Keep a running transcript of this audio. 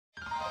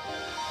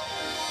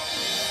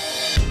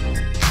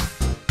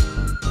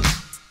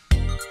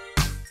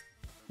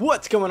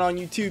What's going on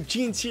YouTube?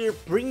 Jeans here,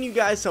 bringing you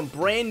guys some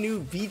brand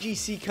new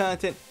VGC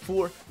content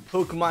for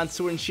Pokemon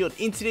Sword and Shield.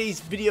 In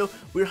today's video,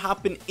 we're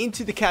hopping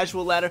into the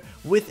casual ladder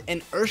with an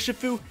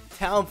Urshifu,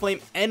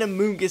 Talonflame, and a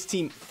Moongus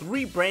team.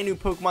 3 brand new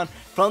Pokemon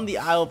from the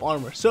Isle of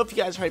Armor. So if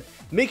you guys are hyped,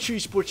 make sure you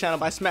support the channel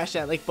by smashing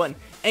that like button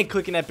and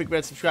clicking that big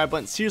red subscribe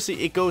button.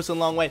 Seriously, it goes a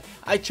long way.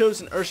 I chose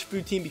an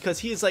Urshifu team because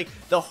he is like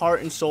the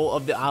heart and soul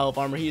of the Isle of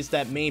Armor. He is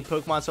that main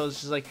Pokemon, so I was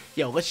just like,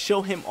 yo, let's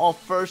show him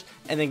off first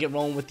and then get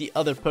rolling with the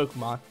other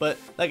Pokemon. But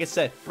like I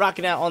said,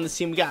 rocking out on the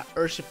team, we got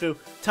Urshifu,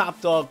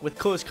 top dog with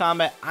close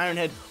combat, Iron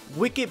Head,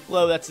 Wicked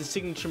Blow. That's his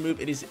signature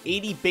move. It is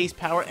 80 base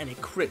power and it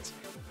crits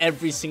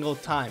every single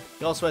time.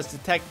 He also has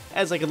Detect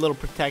as like a little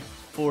protect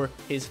for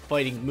his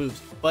fighting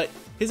moves, but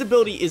his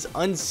ability is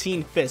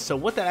Unseen Fist. So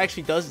what that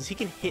actually does is he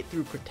can hit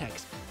through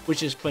protects,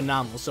 which is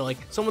phenomenal. So like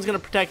someone's gonna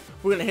protect,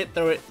 we're gonna hit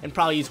through it and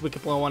probably use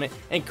Wicked Blow on it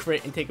and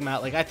crit and take him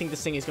out. Like I think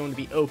this thing is going to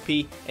be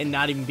OP and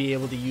not even be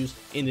able to use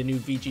in the new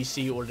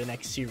VGC or the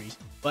next series.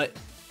 But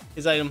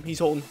his item, he's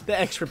holding the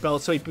extra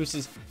belt, so he boosts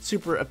his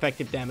super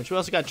effective damage. We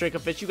also got Draco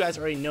Fish. You guys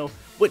already know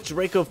what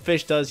Draco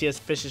Fish does. He has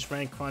Fish's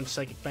Rank, Crunch,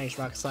 Psychic Fangs,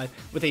 Rock Slide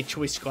with a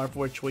Choice Scarf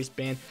or a Choice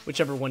Band,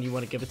 whichever one you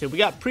want to give it to. We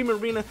got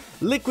Primarina,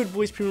 Liquid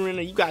Voice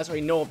Primarina. You guys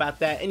already know about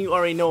that, and you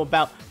already know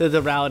about the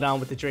Duraludon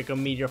with the Draco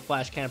Meteor,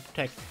 Flash Cannon,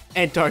 Protect,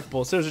 and Dark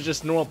Pulse. Those are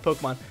just normal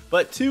Pokemon.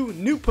 But 2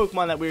 new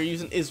Pokemon that we're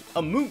using is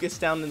a Moongus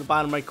down in the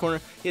bottom right corner.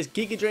 He has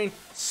Giga Drain,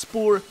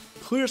 Spore,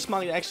 Clear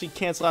Smog to actually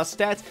cancel out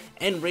stats,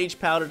 and Rage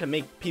Powder to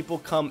make people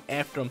come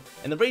after him.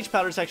 And the Rage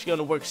Powder is actually going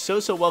to work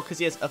so well because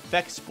he has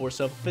Effect Spore.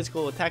 So if a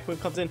physical attack move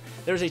comes in,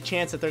 there's a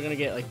chance that they're going to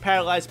get like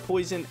Paralyzed,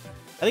 Poison.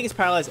 I think it's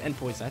Paralyzed and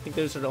Poison. I think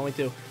those are the only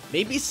 2.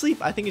 Maybe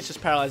Sleep. I think it's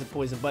just Paralyzed and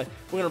Poison. But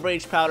we're going to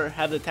Rage Powder,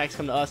 have the attacks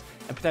come to us,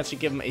 and potentially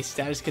give him a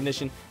status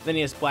condition. Then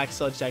he has Black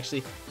Sludge to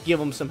actually give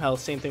him some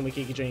health. Same thing with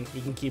Giga Drain. He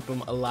can keep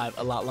him alive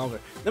a lot longer.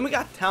 Then we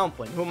got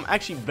Talonflame, who I'm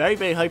actually very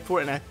hyped for,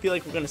 and I feel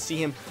like we're going to see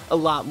him a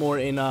lot more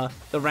in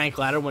the rank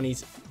ladder when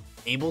he's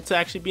able to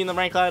actually be in the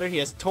rank ladder. He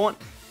has Taunt,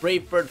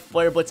 Brave Bird,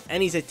 Flare Blitz,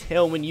 and he's a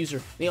Tailwind user.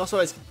 And he also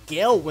has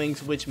Gale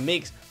Wings, which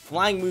makes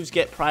flying moves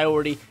get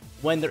priority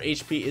when their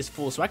HP is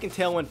full. So I can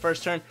Tailwind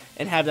first turn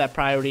and have that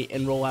priority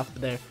and roll out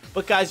there.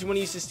 But guys, you want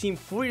to use this team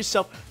for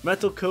yourself,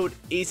 rental code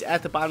is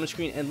at the bottom of the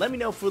screen. And let me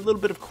know for a little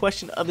bit of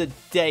question of the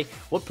day,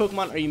 what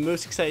Pokemon are you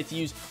most excited to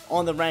use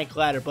on the rank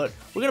ladder? But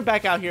we're going to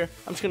back out here.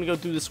 I'm just going to go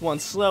do this one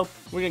slow.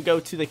 We're going to go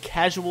to the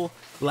casual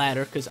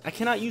ladder because I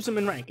cannot use them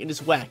in rank. It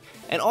is whack.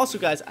 And also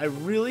guys, I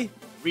really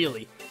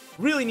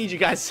need you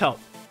guys'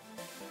 help.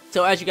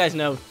 So as you guys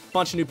know, a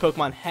bunch of new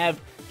Pokemon have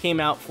came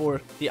out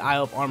for the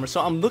Isle of Armor. So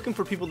I'm looking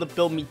for people to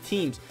build me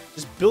teams.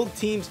 Just build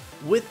teams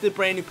with the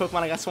brand new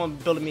Pokemon. I got someone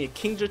building me a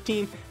Kingdra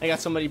team. I got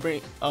somebody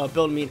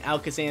building me an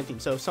Alakazam team.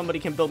 So if somebody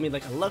can build me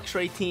like a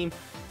Luxray team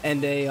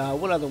and a,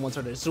 what other ones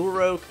are there?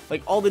 Zoroark,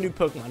 like all the new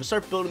Pokemon. Just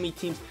start building me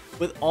teams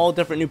with all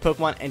different new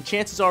Pokemon, and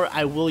chances are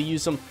I will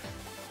use them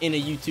in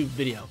a YouTube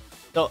video.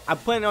 So I'm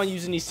planning on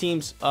using these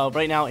teams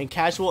right now in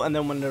casual, and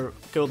then when they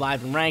go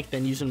live in ranked,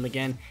 then using them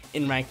again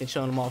in ranked and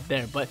showing them off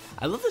there. But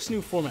I love this new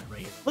format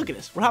right here. Look at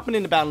this. We're hopping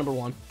into battle number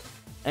 1,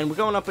 and we're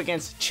going up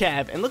against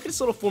Chav. And look at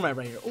this little format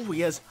right here. Oh, he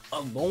has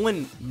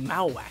Alolan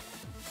Malwak.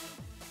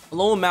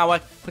 Alolan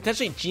Malwak,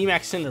 potentially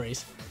Gmax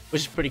Cinderace,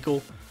 which is pretty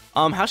cool.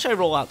 How should I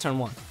roll out turn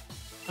 1?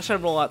 How should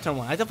I roll out turn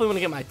 1? I definitely want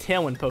to get my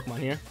Tailwind Pokemon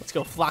here. Let's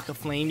go Flock of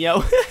Flame,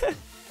 yo.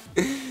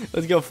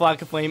 Let's go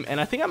Flock of Flame, and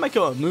I think I might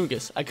go with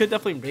Moongus. I could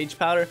definitely Rage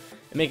Powder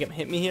and make him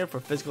hit me here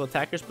for physical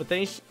attackers, but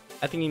then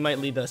I think he might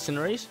lead the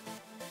Cinderace.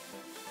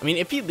 I mean,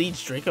 if he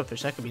leads Draco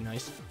Fish, that could be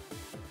nice.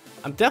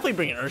 I'm definitely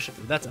bringing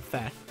Urshifu, that's a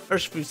fact.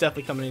 Urshifu's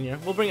definitely coming in here.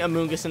 We'll bring a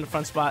Moongus in the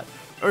front spot,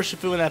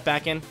 Urshifu in that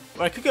back end.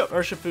 Or I could go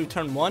Urshifu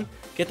turn 1,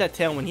 get that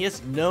Tailwind. He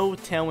has no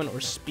Tailwind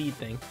or Speed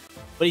thing,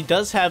 but he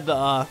does have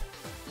the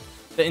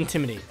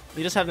Intimidate.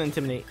 He does have the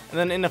Intimidate. And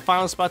then in the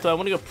final spot, do I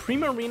want to go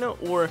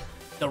Primarina or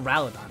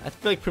Duraludon? I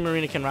feel like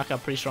Primarina can rock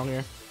out pretty strong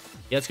here.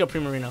 Yeah, let's go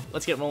Primarina.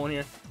 Let's get rolling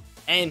here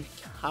and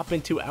hop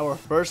into our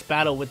first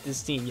battle with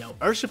this team. Yo,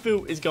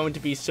 Urshifu is going to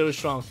be so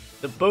strong.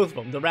 Both of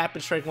them, the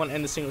Rapid Strike one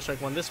and the Single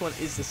Strike one. This one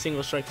is the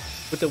Single Strike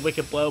with the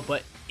Wicked Blow,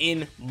 but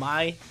in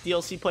my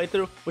DLC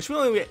playthrough, which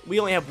we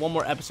only have one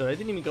more episode. I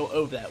didn't even go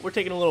over that. We're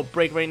taking a little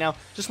break right now.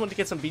 Just wanted to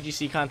get some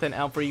VGC content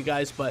out for you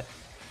guys, but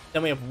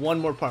then we have one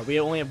more part. We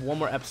only have one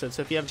more episode,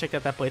 so if you haven't checked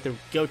out that playthrough,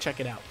 go check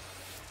it out.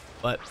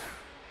 But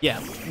yeah,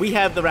 we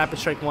have the Rapid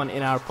Strike one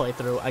in our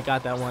playthrough. I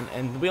got that one,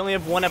 and we only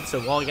have one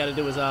episode. All we got to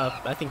do is,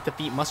 I think,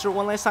 defeat Mustard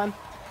one last time.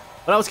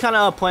 But I was kind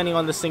of planning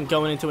on this thing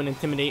going into an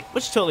Intimidate,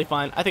 which is totally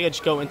fine. I think I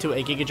just go into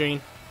a Giga Drain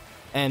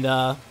and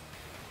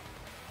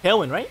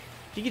Tailwind, right?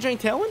 Giga Drain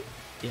Tailwind?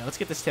 Yeah, let's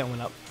get this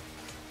Tailwind up.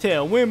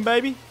 Tailwind,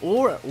 baby.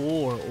 Or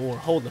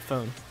hold the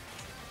phone.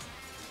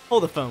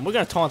 Hold the phone. We're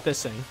gonna taunt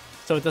this thing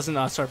so it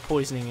doesn't start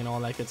poisoning and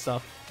all that good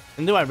stuff.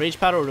 And do I Rage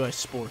Powder or do I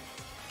Spore?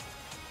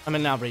 I'm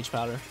in now Rage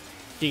Powder.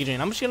 Giga Drain.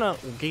 I'm just gonna.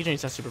 Giga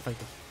Drain's not super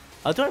effective.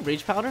 Do I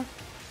Rage Powder?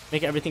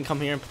 Make everything come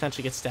here and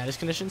potentially get status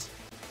conditions?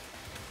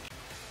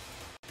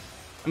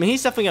 I mean,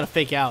 he's definitely going to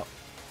fake out.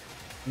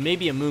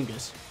 Maybe a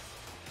Moongus.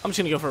 I'm just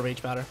going to go for a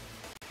Rage Powder.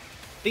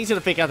 think he's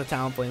gonna fake out the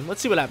Talonflame.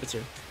 Let's see what happens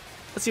here.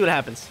 Let's see what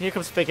happens. Here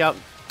comes the fake out.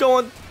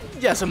 Going.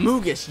 Yes, a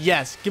Amoonguss.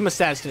 Yes. Give him a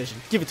status condition.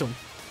 Give it to him.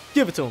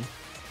 Give it to him.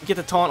 Get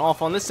the taunt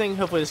off on this thing.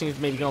 Hopefully this thing is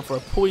maybe going for a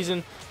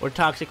poison or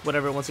toxic,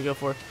 whatever it wants to go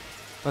for.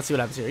 Let's see what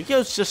happens here. He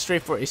goes just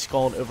straight for a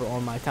Scald over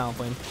on my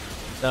Talonflame.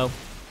 So,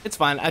 it's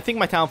fine. I think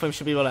my Talonflame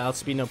should be able to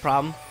outspeed, no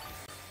problem.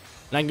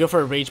 And I can go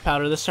for a Rage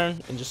Powder this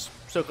turn and just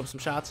soak up some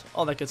shots.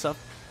 All that good stuff.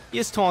 He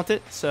is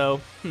taunted, so,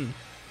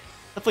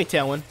 definitely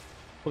Tailwind.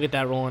 We'll get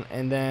that rolling.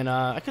 And then,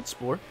 I could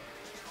Spore.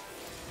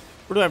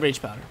 Or do I have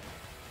Rage Powder?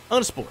 I'm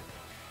gonna Spore.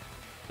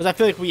 Because I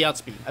feel like we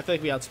outspeed. I feel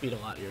like we outspeed a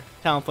lot here.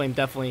 Talonflame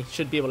definitely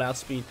should be able to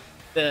outspeed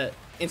the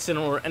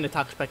Incineroar and the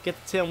Toxic Peck. Get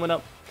the Tailwind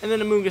up. And then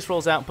the Amoonguss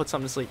rolls out and puts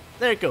something to sleep.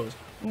 There it goes.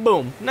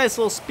 Boom. Nice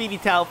little speedy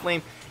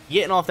Talonflame.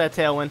 Getting off that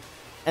Tailwind.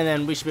 And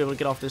then we should be able to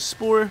get off this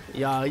Spore.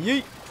 Yeah,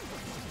 yeet.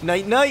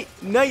 Night, night.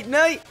 Night,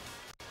 night.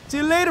 See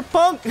you later,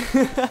 punk.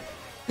 So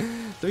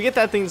we get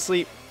that thing to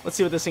sleep. Let's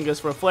see what this thing goes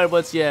for. A Flare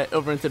Blitz. Yeah,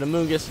 over into the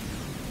Amoonguss.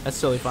 That's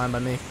totally fine by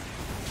me.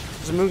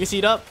 Does Amoonguss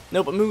eat up?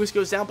 Nope, Amoonguss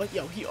goes down, but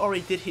yo, he already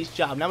did his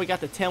job. Now we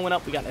got the Tailwind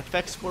up, we got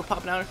Effect Spore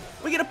popping out.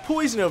 We get a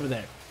Poison over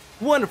there.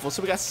 Wonderful.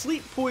 So we got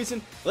Sleep,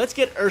 Poison. Let's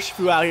get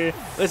Urshifu out here.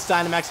 Let's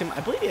Dynamax him.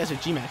 I believe he has a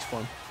G-Max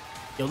form.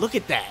 Yo, look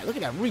at that. Look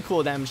at that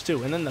recoil damage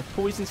too. And then the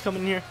Poison's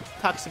coming in here.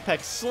 Toxic Peck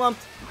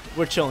slumped.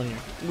 We're chilling here.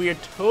 We are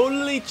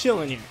totally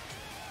chilling here.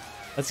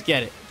 Let's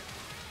get it.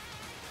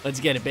 Let's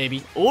get it,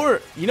 baby.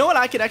 Or, you know what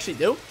I could actually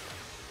do?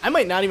 I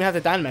might not even have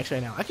the Dynamax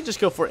right now. I could just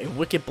go for a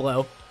Wicked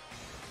Blow.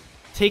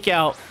 Take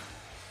out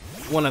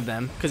one of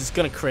them, because it's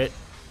going to crit.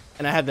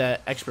 And I have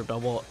that Expert Bell.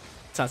 Well,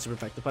 it's not super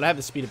effective, but I have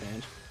the speed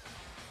advantage.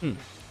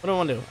 What do I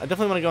want to do? I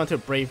definitely want to go into a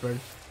Brave Bird.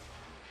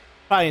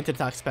 Probably into the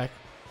Toxic Peck.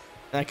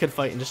 And I could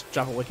fight and just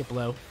drop a Wicked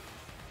Blow. Or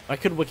I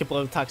could Wicked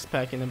Blow the Toxic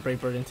Peck and then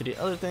Brave Bird into the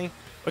other thing.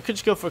 Or I could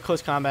just go for a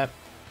Close Combat.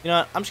 You know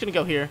what? I'm just going to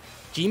go here.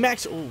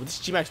 G-Max? Oh, this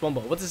is G-Max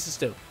Wumbo. What does this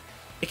do?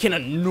 It can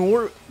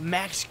ignore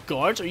max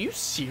guards? Are you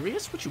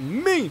serious? What you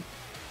mean?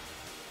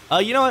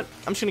 You know what?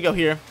 I'm just going to go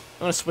here. I'm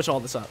going to switch all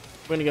this up.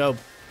 We're going to go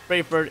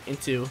Brave Bird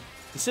into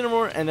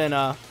Incineroar, and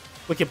then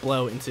Wicked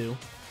Blow into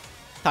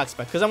Toxic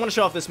Peck. Because I want to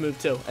show off this move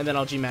too, and then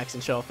I'll G-Max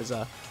and show off his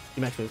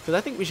G-Max move. Because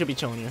I think we should be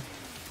chilling here.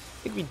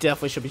 I think we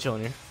definitely should be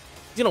chilling here.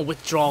 He's going to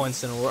withdraw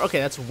Incineroar. Okay,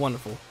 that's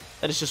wonderful.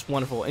 That is just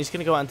wonderful. And he's going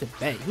to go out into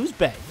Bay. Who's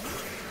Bay?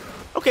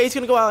 Okay, he's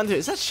going to go out into...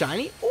 Is that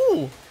Shiny?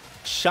 Ooh.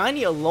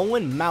 Shiny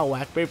Alolan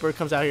Malwhack. Brave Bird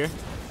comes out here.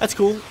 That's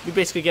cool. We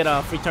basically get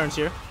free turns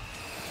here.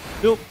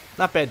 Nope.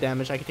 Not bad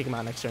damage. I can take him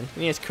out next turn.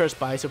 And he has Cursed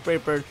by, so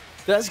Brave Bird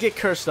does get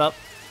cursed up.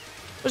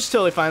 Which is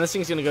totally fine. This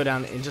thing's going to go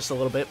down in just a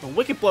little bit. But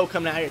Wicked Blow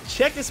coming out here.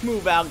 Check this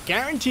move out.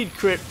 Guaranteed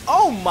crit.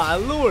 Oh, my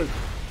lord.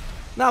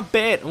 Not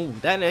bad. Ooh,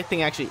 that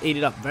thing actually ate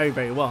it up very,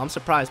 very well. I'm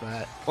surprised by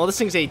that. Well, this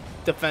thing's a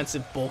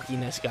defensive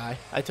bulkiness guy.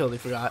 I totally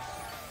forgot.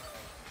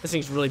 This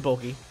thing's really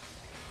bulky.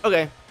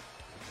 Okay.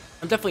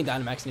 I'm definitely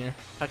Dynamaxing here.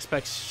 Toxic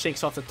Peck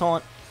shakes off the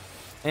taunt.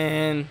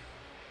 And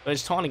do I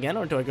just taunt again,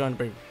 or do I go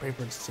into Brave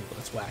Bird's single?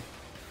 That's whack.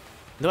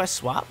 Do I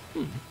swap?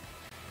 I'm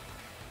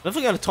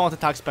definitely going to taunt the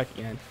Toxic Peck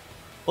again.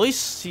 Well, he's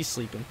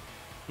sleeping.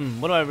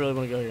 What do I really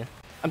want to go here?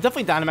 I'm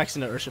definitely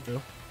Dynamaxing the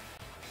Urshifu.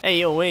 Hey,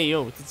 yo,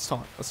 let's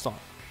taunt. Let's taunt.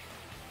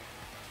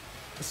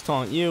 Let's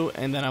taunt you,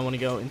 and then I want to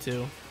go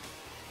into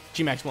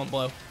G-Max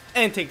Wumbo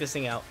and take this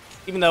thing out.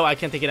 Even though I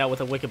can't take it out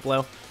with a Wicked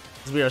Blow,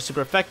 because we are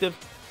super effective.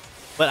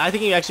 But I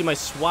think he actually might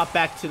swap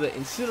back to the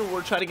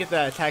Incineroar, try to get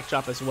that attack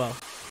drop as well.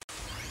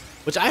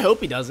 Which I hope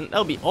he doesn't. That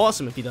would be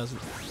awesome if he doesn't.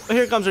 But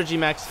here comes our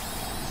G-Max.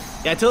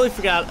 Yeah, I totally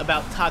forgot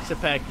about Toxic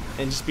Peck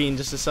and just being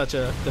just such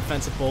a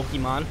defensive bulky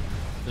mon.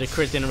 The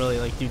crit didn't really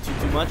like do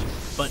too much.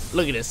 But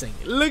look at this thing.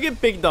 Look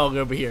at Big Dog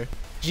over here.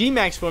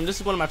 G-Max form. This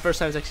is one of my first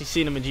times actually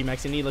seeing him in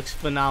G-Max, and he looks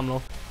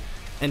phenomenal.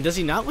 And does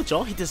he not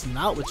withdraw? He does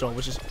not withdraw,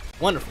 which is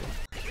wonderful.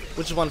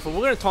 We're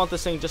going to taunt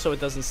this thing just so it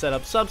doesn't set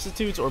up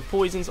substitutes or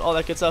poisons, all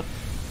that good stuff.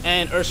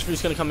 And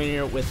Urshifu's going to come in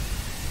here with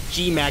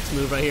G-Max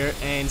move right here.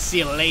 And see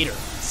you later.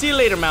 See you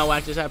later,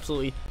 Malwhack. Just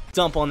absolutely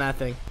dump on that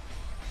thing.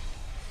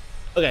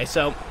 Okay,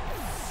 so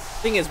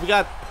thing is, we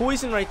got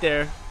poison right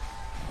there.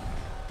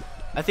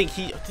 I think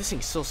this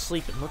thing's still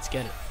sleeping. Let's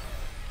get it.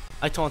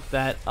 I taunted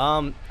that.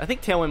 I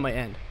think Tailwind might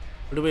end.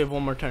 Or do we have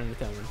one more turn in the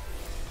Tailwind?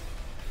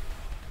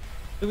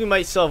 I think we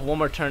might still have one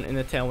more turn in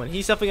the Tailwind.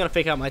 He's definitely going to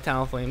fake out my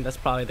Talonflame. That's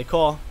probably the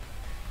call.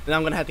 Then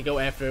I'm going to have to go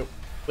after it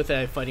with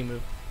a fighting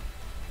move.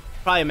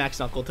 Probably a Max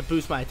Knuckle to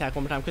boost my attack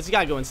one more time. Because he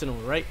got to go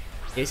Incineroar, right?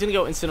 Yeah, he's going to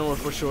go Incineroar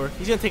for sure.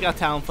 He's going to take out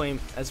Talonflame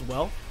as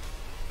well.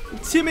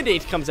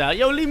 Intimidate comes out.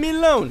 Yo, leave me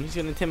alone. He's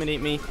going to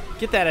intimidate me.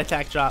 Get that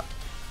attack drop.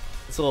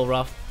 It's a little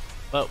rough.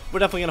 But we're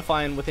definitely going to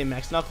find with a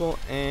Max Knuckle.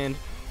 And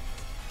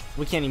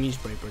we can't even use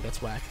Brave Bird.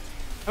 That's whack.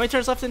 How many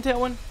turns left in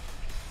Tailwind?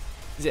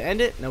 Does it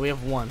end it? No, we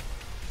have one.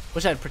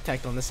 Wish I had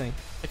Protect on this thing.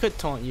 I could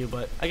taunt you,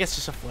 but I guess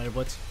just a Flare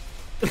Blitz.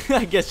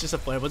 I guess just a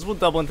Flare Blitz. We'll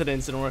double into the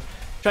Incineroar.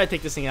 Try to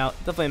take this thing out.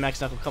 Definitely a Max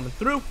Knuckle coming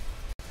through.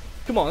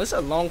 Come on, this is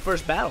a long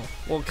first battle.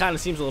 Well, it kind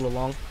of seems a little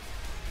long.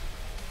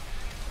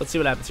 Let's see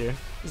what happens here.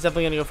 He's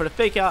definitely going to go for the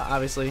fake out,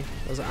 obviously.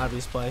 That was an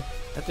obvious play.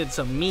 That did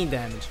some mean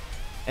damage.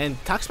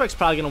 And Toxic Peck's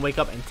probably going to wake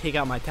up and take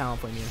out my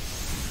Talonflame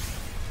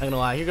here. Not gonna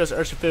lie. Here goes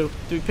Urshifu.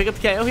 Do we pick up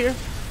the KO here?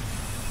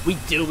 We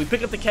do. We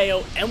pick up the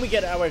KO, and we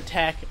get our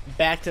attack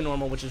back to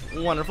normal, which is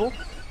wonderful.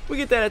 We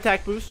get that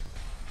attack boost.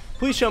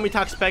 Please show me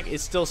Toxapex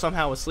is still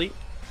somehow asleep.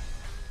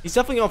 He's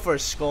definitely going for a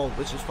Scald,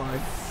 which is fine.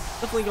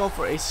 Definitely going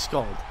for a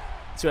Scald.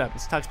 Let's see what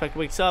happens. Toxapex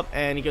wakes up,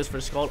 and he goes for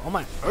a Scald. Oh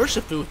my,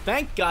 Urshifu.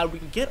 Thank God we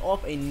can get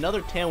off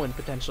another Tailwind,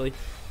 potentially,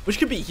 which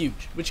could be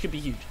huge. Which could be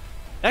huge.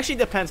 It actually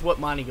depends what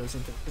mon he goes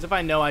into. Because if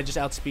I know I just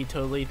outspeed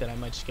totally, then I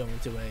might just go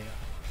into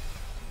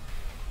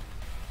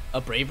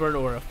a Brave Bird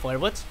or a Flare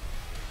Blitz.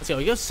 Let's go.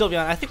 We go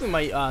Sylveon. I think we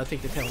might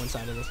take the Tailwind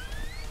side of this.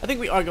 I think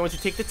we are going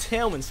to take the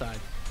Tailwind side.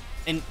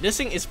 And this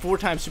thing is 4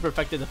 times super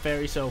effective to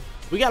Fairy, so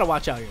we got to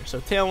watch out here.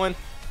 So Tailwind,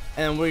 and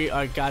then we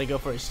got to go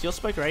for a Steel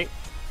Spike, right?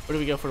 Or do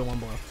we go for the One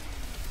Blow?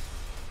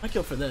 I might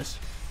go for this.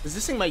 Because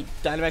this thing might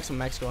Dynamax and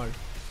Max Guard.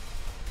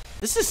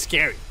 This is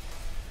scary.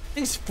 This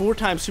thing's 4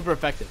 times super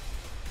effective.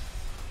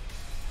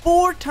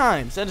 4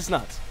 times! That is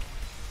nuts.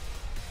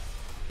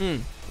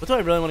 What do I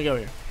really want to go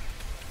here?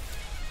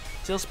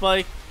 Steel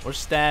Spike or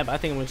Stab? I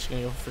think I'm just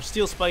going to go for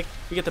Steel Spike.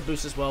 We get the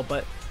boost as well,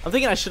 but I'm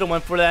thinking I should have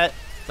went for that.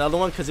 The other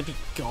one, because if he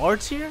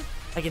guards here,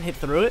 I can hit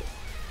through it.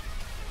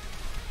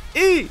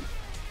 Eee!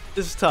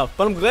 This is tough,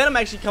 but I'm glad I'm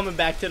actually coming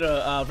back to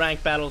the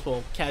ranked battles,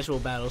 well, casual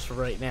battles for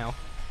right now.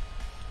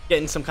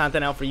 Getting some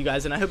content out for you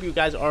guys, and I hope you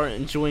guys are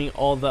enjoying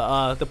all the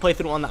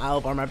playthrough on the Isle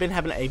of Armor. I've been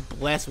having a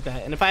blast with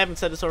that, and if I haven't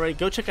said this already,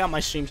 go check out my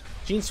streams,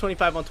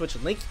 Jeans25 on Twitch,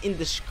 link in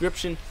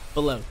description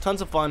below.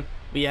 Tons of fun.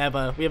 We have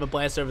a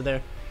blast over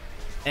there.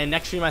 And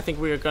next stream, I think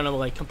we are gonna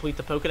like complete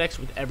the Pokedex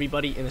with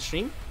everybody in the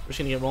stream. We're just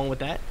gonna get rolling with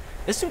that.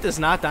 This dude does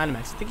not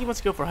Dynamax. I think he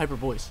wants to go for Hyper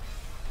Voice.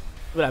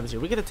 What happens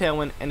here? We get a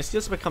Tailwind, and a Steel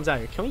Spike comes out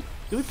here.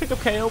 Do we pick up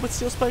KO with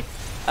Steel Spike?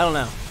 I don't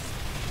know.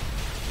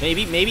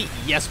 Maybe.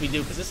 Yes, we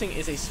do, because this thing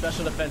is a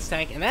special defense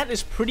tank, and that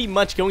is pretty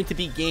much going to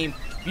be game.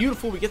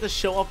 Beautiful. We get to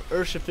show off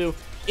Urshifu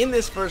in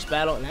this first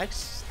battle, and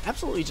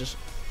absolutely just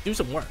do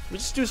some work. We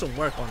just do some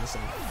work on this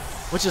thing,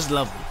 which is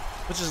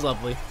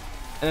lovely.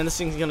 And then this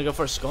thing's gonna go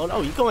for a Scald.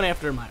 Oh, you going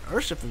after my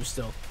Urshifu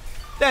still?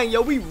 Dang,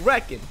 yo, we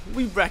wrecking.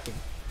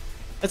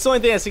 That's the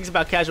only thing that stinks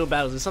about casual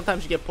battles is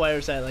sometimes you get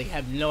players that like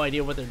have no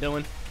idea what they're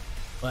doing,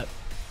 but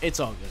it's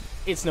all good.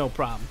 It's no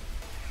problem.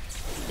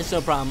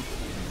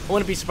 I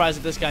wouldn't be surprised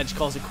if this guy just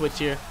calls it quits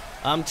here.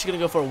 I'm just gonna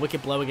go for a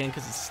Wicked Blow again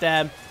because it's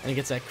stab and it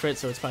gets that crit,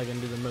 so it's probably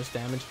gonna do the most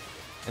damage.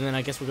 And then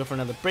I guess we'll go for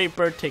another Brave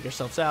Bird, take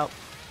ourselves out,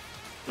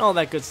 and all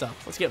that good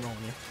stuff. Let's get rolling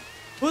here.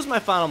 Who was my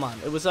final mon?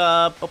 It was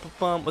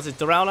was it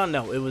Duraludon?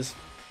 No, it was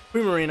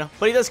Primarina,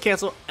 but he does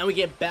cancel, and we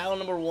get battle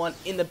number 1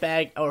 in the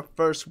bag, our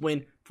first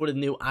win for the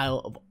new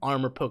Isle of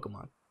Armor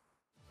Pokemon.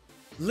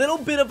 Little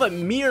bit of a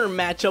mirror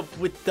matchup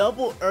with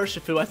double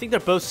Urshifu. I think they're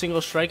both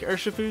single strike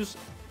Urshifus.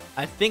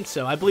 I think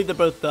so. I believe they're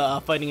both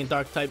fighting in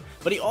dark type,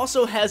 but he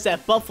also has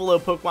that Buffalo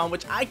Pokemon,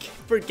 which I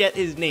forget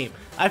his name.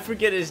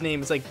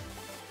 It's like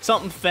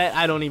something Fett,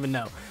 I don't even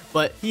know.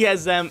 But he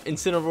has them,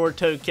 Incineroar,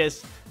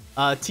 Togekiss,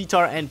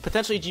 T-Tar, and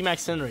potentially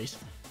G-Max Cinderace.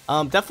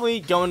 Definitely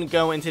going to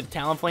go into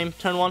Talonflame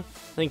turn 1.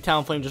 I think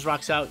Talonflame just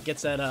rocks out,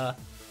 gets that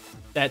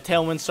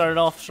Tailwind started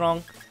off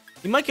strong.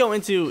 He might go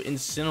into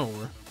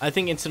Incineroar. I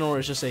think Incineroar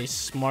is just a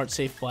smart,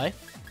 safe play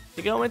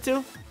to go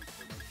into.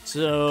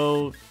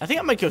 So I think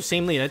I might go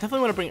same lead. I definitely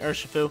want to bring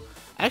Urshifu.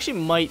 I actually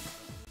might.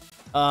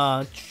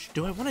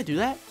 Do I want to do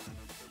that?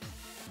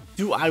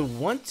 Do I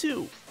want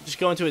to just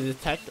go into a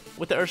Detect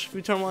with the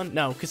Urshifu turn 1?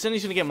 No, because then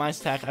he's gonna get my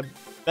attack. I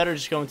better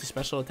just go into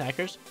special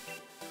attackers.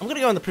 I'm gonna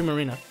go in the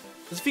Primarina.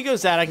 Because if he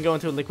goes that, I can go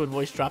into a Liquid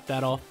Voice, drop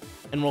that off,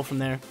 and roll from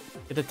there.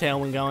 Get the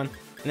Tailwind going,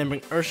 and then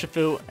bring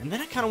Urshifu, and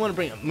then I kind of want to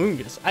bring a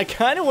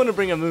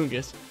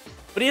Moongus.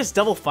 But he has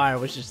Double Fire,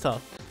 which is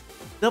tough.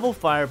 Double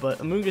Fire, but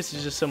a Moongus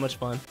is just so much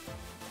fun.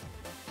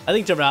 I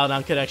think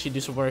Duraludon could actually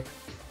do some work.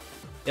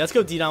 Yeah, let's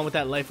go D-Don with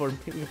that Life Orb.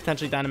 We can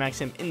potentially Dynamax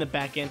him in the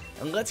back end,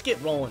 and let's get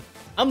rolling.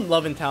 I'm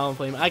loving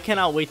Talonflame. I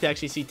cannot wait to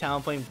actually see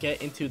Talonflame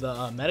get into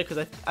the meta, because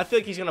I feel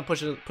like he's going to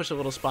push a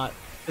little spot.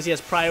 Because he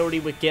has priority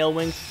with Gale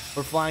Wing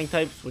for flying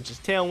types, which is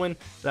Tailwind.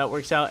 So that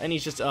works out. And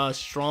he's just a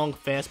strong,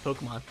 fast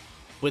Pokemon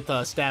with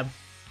Stab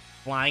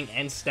Flying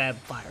and Stab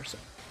Fire. So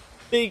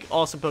big,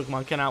 awesome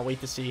Pokemon. Cannot wait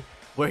to see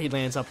where he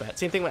lands up at.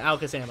 Same thing with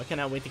Alakazam. I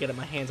cannot wait to get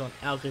my hands on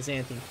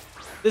Alakazam.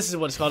 This is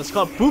what it's called. It's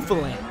called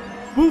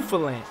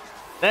Bouffalant.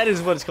 That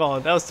is what it's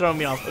called. That was throwing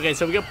me off. Okay,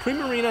 so we got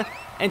Primarina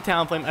and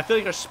Talonflame. I feel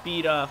like our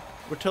speed, we're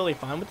totally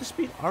fine with the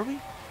speed. Are we?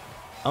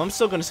 I'm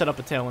still going to set up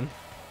a Tailwind.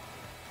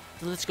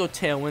 So let's go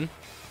Tailwind.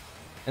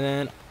 And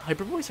then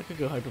Hyper Voice. I could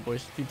go Hyper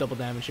Voice. Do double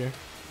damage here.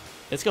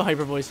 Let's go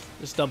Hyper Voice.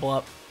 Just double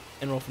up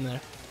and roll from there.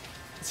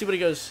 Let's see what he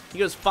goes. He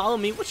goes, follow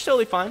me, which is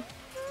totally fine.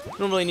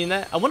 Don't really need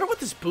that. I wonder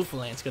what this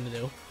Bouffalant's going to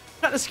do.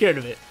 I'm kind of scared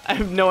of it. I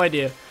have no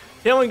idea.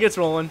 Tailwind gets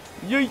rolling.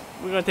 Yeet.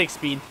 We're going to take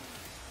speed.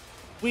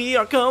 We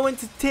are going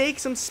to take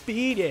some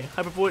speed. Yeah,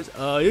 Hyper Voice.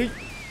 Yeet.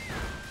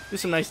 Do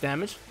some nice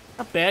damage.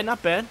 Not bad,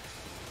 not bad.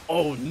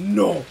 Oh,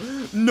 no.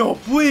 No,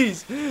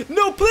 please.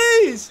 No,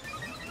 please.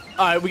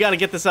 All right, we got to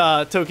get this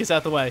Togekiss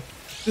out the way.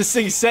 This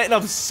thing's setting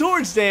up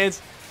Swords Dance.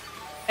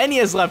 And he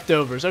has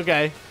leftovers.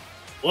 Okay.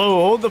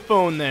 Whoa, hold the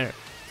phone there.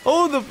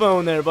 Hold the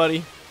phone there,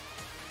 buddy.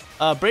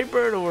 Brave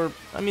Bird, or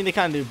I mean, they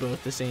kind of do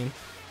both the same.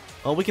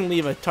 Well, we can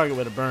leave a target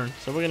with a burn,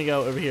 so we're gonna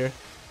go over here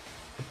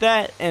with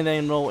that, and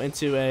then roll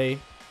into a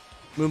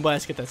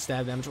Moonblast, get that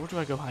stab damage. Or do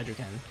I go Hydro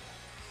Cannon?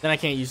 Then I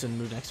can't use the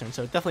move next turn,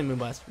 so definitely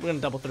Moonblast. We're gonna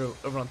double through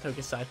over on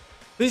Toka's side.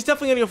 But he's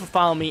definitely gonna go for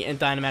Follow Me and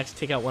Dynamax to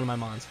take out one of my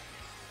mons.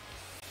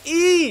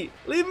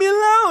 Leave me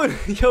alone!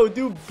 Yo,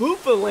 dude,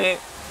 Boofalant.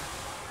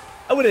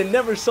 I would have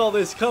never saw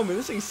this coming.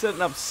 This thing's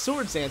setting up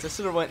Swords Dance. I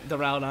should have went the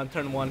route on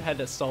turn 1, had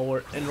to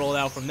Stalwart, and rolled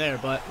out from there.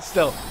 But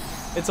still,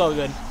 it's all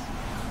good.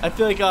 I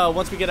feel like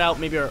once we get out,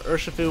 maybe our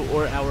Urshifu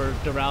or our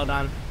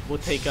Duraludon will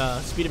take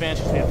speed advantage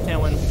because we have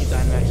Tailwind. We can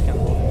Dynamax kind of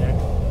roll in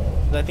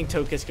there. But I think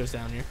Tokus goes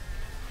down here.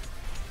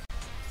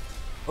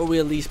 Or we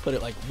at least put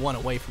it like 1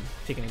 away from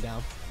taking it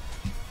down.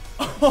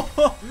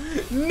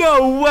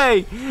 No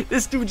way!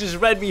 This dude just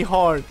read me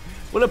hard.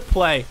 What a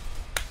play.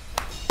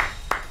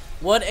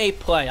 What a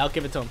play. I'll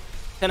give it to him.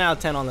 10 out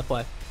of 10 on the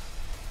play.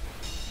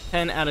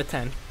 10 out of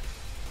 10.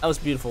 That was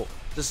beautiful.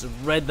 Just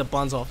read the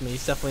buns off me.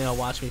 He's definitely gonna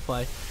watch me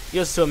play. He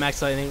goes to a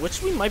Max Lightning,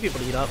 which we might be able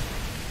to eat up.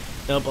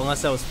 Nope,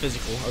 unless that was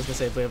physical. I was gonna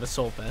say if we have a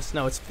Soul Fest.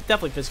 No, it's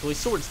definitely physical. He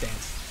Swords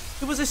Dance.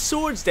 He was a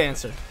Swords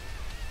Dancer.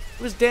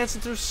 He was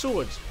dancing through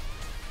swords.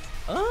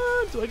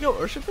 Do I go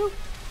Urshifu?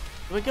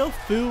 Do I go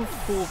full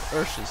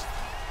Urshes?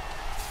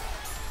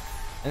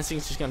 And this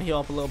thing's just gonna heal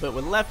up a little bit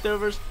with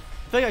leftovers.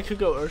 I think I could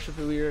go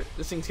Urshifu here.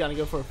 This thing's gonna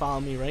go for a Follow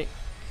Me, right?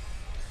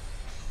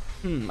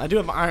 I do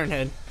have Iron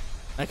Head.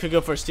 I could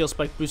go for a Steel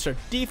Spike, boost our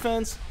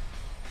defense,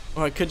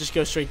 or I could just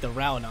go straight to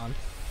Duraludon. I'm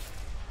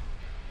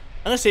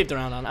gonna save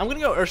Duraludon. I'm gonna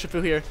go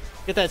Urshifu here.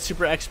 Get that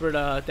super expert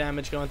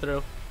damage going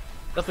through.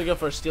 Definitely go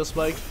for a Steel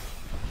Spike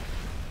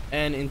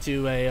and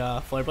into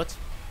a Flare Blitz.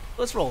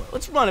 Let's roll it.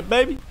 Let's run it,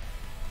 baby.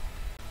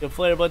 Go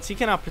Flare Blitz. He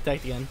cannot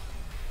protect again.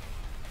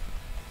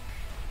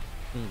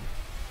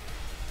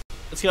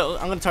 Let's go.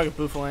 I'm gonna target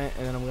Boofalant,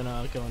 and then I'm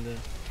gonna go into.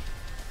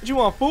 What you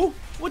want, Boo?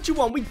 What you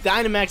want? We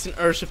Dynamax and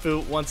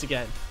Urshifu once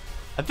again.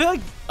 I feel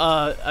like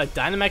a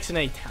Dynamax and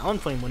a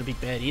Talonflame wouldn't be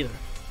bad either.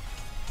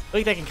 I feel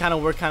like that can kind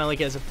of work kind of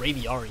like as a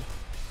Braviary.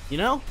 You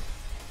know?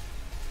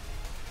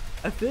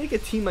 I feel like a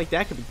team like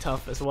that could be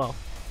tough as well.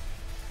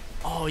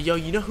 Oh, yo,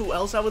 you know who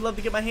else I would love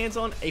to get my hands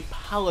on? A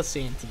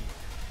Palossand team.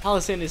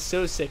 Palossand is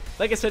so sick.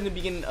 Like I said in the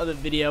beginning of the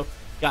video,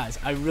 guys,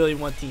 I really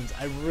want teams.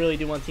 I really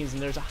do want teams,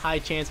 and there's a high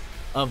chance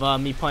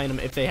of me playing them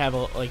if they have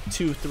like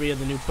 2-3 of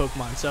the new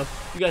Pokemon. So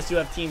if you guys do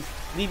have teams,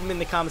 leave them in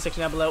the comment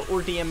section down below,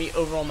 or DM me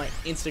over on my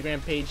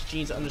Instagram page,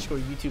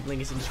 Jeans_YouTube.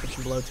 Link is in the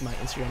description below to my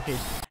Instagram page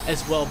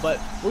as well. But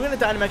we're gonna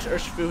Dynamax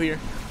Urshifu here.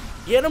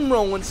 Get him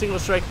rolling, single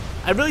strike.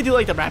 I really do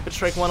like the Rapid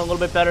Strike one a little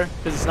bit better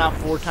because it's not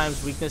 4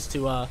 times weakness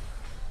to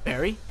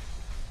Fairy.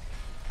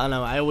 I don't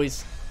know.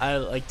 I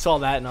like saw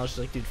that and I was just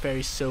like, dude,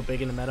 Fairy's so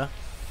big in the meta.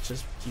 It's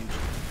just huge.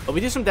 But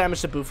we do some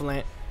damage to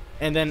Boofalant,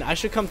 and then I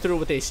should come through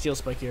with a Steel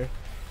Spike here.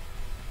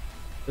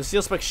 The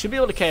Steel Spike should be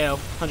able to KO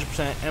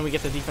 100%, and we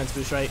get the defense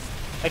boost, right?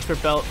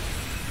 Expert Belt,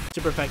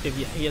 super effective.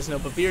 Yeah, he has no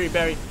Babiri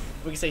Berry.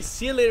 We can say,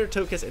 see you later,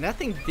 Tokus, and that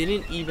thing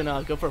didn't even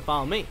go for a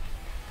Follow Me,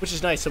 which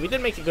is nice. So we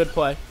did make a good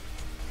play.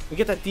 We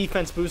get that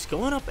defense boost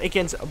going up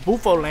against a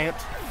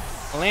Boofalant.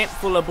 A lamp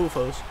full of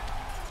Boofos.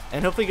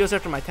 And hopefully he goes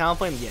after my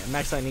Talonflame. Yeah,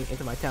 Max Lightning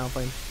into my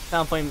Talonflame.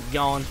 Talonflame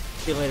gone.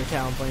 See you later,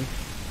 Talonflame.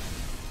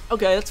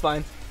 Okay, that's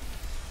fine.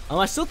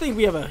 I still think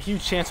we have a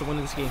huge chance of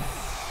winning this game.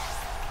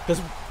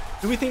 Because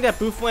do we think that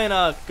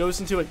Boofalant goes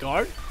into a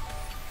guard?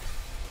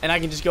 And I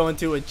can just go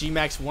into a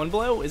G-Max 1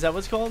 blow? Is that what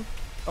it's called?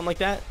 Something like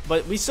that.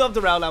 But we still have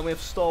the Duraludon. We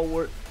have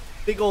Stalwart.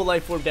 Big old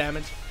Life Orb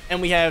damage.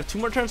 And we have 2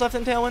 more turns left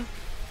in Tailwind.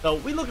 So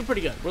we're looking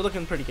pretty good. We're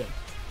looking pretty good.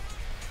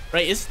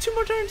 Right? Is it 2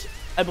 more turns?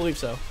 I believe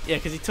so. Yeah,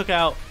 because he took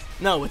out...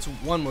 No, it's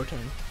 1 more turn.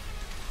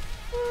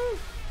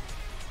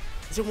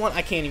 Is it 1?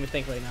 I can't even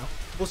think right now.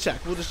 We'll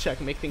check. We'll just check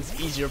and make things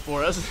easier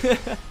for us.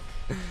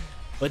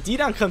 But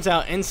D-Down comes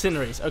out and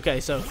Cinderace. Okay,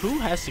 so who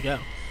has to go?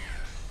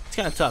 It's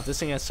kind of tough. This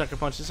thing has Sucker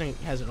Punch. This thing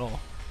has it all.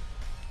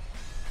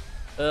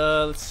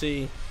 Let's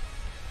see.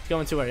 Let's go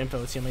into our info.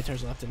 Let's see how many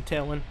turns left in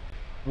Tailwind.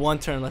 1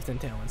 turn left in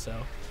Tailwind, so.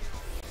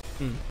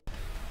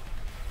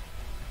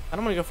 I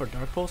don't want to go for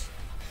Dark Pulse.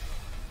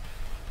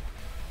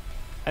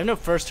 I have no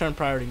first turn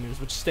priority moves,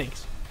 which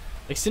stinks.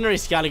 Like,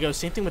 Cinderace got to go.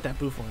 Same thing with that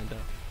Boofalant, though.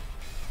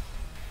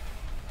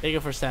 They go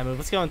for a stab move.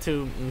 Let's go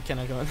into... Can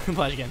I go into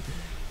Flash again?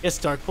 Yes,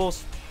 Dark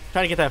Pulse.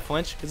 Try to get that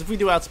flinch. Because if we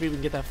do outspeed, we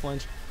can get that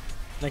flinch.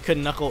 And I could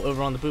Knuckle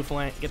over on the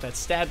Boofalant. Get that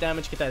stab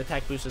damage. Get that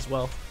attack boost as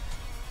well.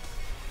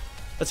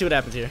 Let's see what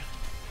happens here.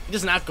 He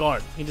does not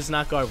guard. He does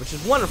not guard, which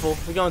is wonderful.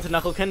 We go into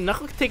Knuckle. Can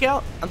Knuckle take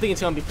out? I'm thinking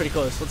it's going to be pretty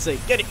close. Let's see.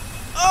 Get it.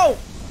 Oh!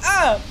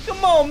 Ah!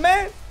 Come on,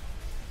 man!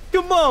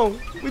 Come on!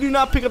 We do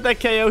not pick up that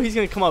KO. He's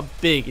going to come up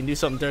big and do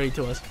something dirty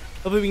to us.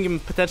 Hopefully we can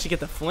potentially get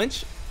the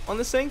flinch on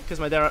this thing, because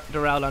my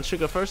Duraludon should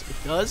go first. It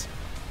does.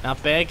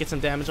 Not bad. Get some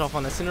damage off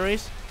on that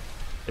Cinderace.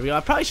 There we go.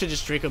 I probably should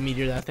just Draco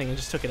Meteor that thing and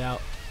just took it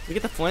out. We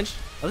get the flinch.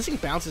 Oh, this thing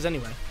bounces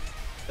anyway.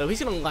 So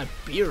he's going to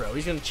Libero.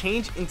 He's going to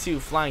change into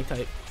Flying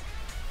type.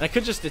 And I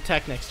could just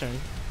Detect next turn,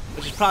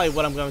 which is probably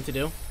what I'm going to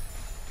do.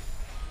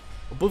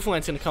 Well,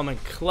 Boofalant's going to come in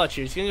clutch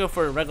here. He's going to go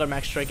for a regular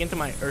Max Strike into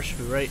my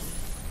Urshifu, right?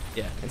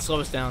 Yeah, and slow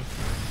us down.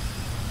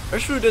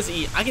 Urshifu does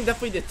eat. I can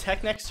definitely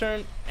detect next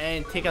turn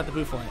and take out the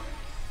Boufflant.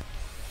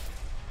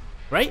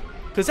 Right?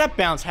 Because that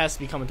bounce has to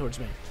be coming towards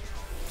me.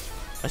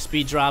 My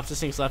speed drops. This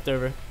thing's left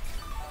over.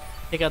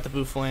 Take out the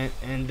Boufflant.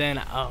 And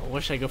then, oh,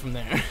 where should I go from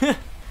there?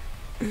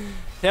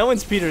 That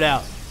one's petered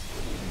out.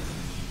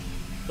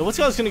 So what's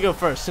going to go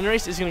first?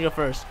 Cinderace is going to go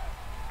first.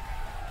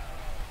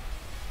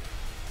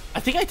 I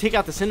think I take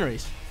out the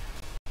Cinderace.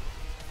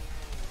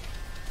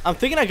 I'm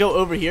thinking I go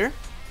over here.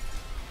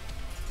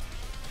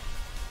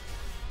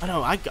 Oh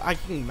no, I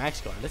can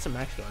max guard. That's a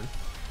max guard.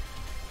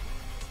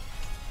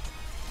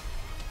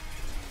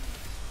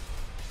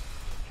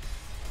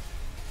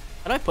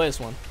 How do I play this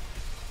one?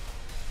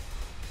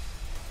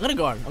 I'm gonna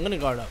guard. I'm gonna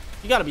guard up.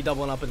 You gotta be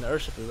doubling up in the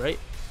Urshifu, right?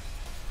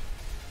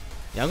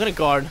 Yeah, I'm gonna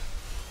guard.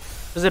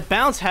 Because the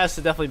bounce has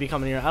to definitely be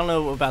coming here. I don't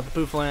know about the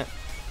Boufflant.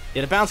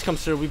 Yeah, the bounce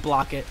comes through. We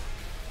block it.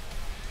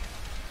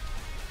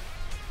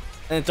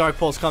 And the Dark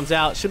Pulse comes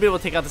out. Should be able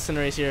to take out the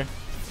Cinderace here.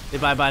 Say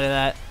bye-bye to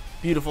that.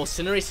 Beautiful.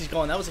 Cinderace is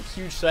gone. That was a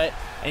huge threat.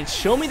 And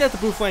show me that the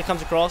Boufflant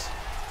comes across.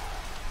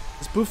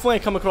 Does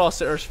Boufflant come across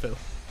to Urshifu?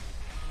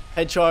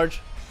 Head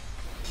charge.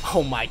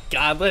 Oh my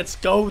god, let's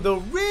go. The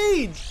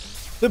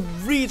reads! The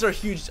reads are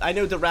huge. I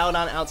know the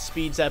Duraludon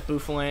outspeeds that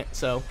Boufflant,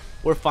 so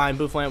we're fine.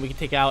 Boufflant we can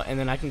take out, and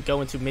then I can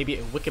go into maybe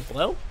a Wicked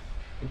Blow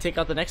and take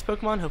out the next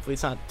Pokemon. Hopefully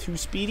it's not too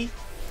speedy.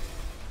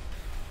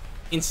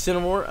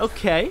 Incineroar.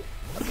 Okay.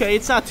 Okay,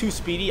 it's not too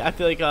speedy. I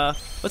feel like,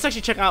 let's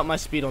actually check out my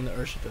speed on the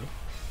Urshifu.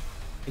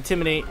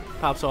 Intimidate.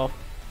 Pops off.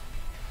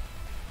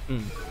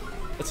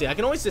 Let's see. I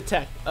can always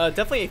detect.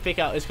 Definitely a Fake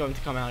Out is going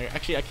to come out here.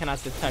 Actually, I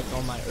cannot detect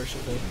on my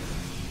Urshifu.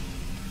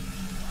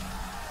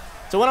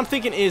 So what I'm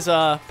thinking is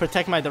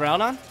protect my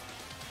Duraludon.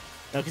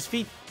 No, because if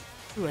he...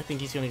 Ooh, I think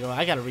he's going to go.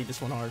 I got to read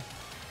this one hard.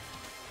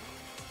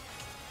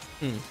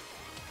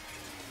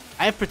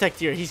 I have Protect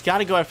here. He's got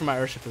to go after my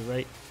Urshifu,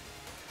 right?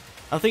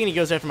 I'm thinking he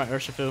goes after my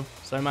Urshifu.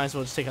 So I might as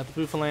well just take out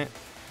the Boufflant.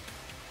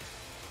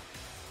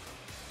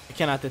 I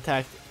cannot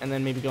detect. And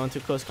then maybe go into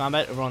close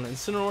combat over on the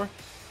Incineroar.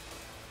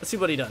 Let's see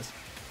what he does.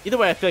 Either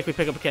way, I feel like we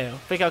pick up a KO.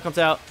 Fake Out comes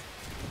out.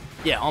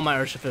 Yeah, on my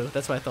Urshifu.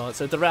 That's what I thought.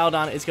 So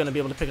Duraludon is going to be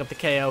able to pick up the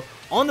KO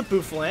on the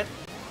Boufflant.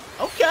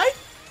 Okay.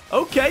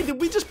 Okay. Did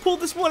we just pull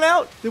this one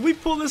out? Did we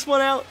pull this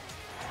one out?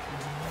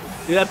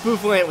 Dude, that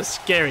Boufflant was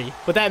scary.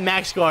 But that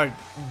max guard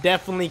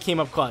definitely came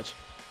up clutch.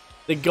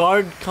 The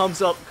guard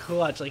comes up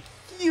clutch. Like,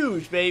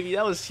 huge, baby.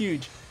 That was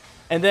huge.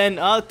 And then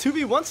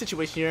 2v1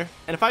 situation here.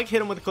 And if I hit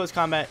him with a close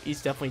combat,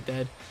 he's definitely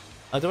dead.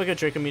 Do I go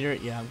Draco Meteor?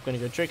 Yeah, I'm going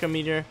to go Draco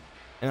Meteor.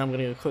 And I'm going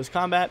to go close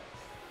combat.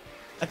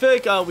 I feel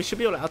like we should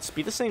be able to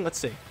outspeed this thing. Let's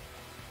see.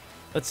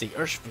 Let's see.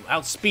 Urshifu,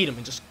 outspeed him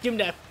and just give him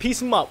that,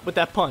 piece him up with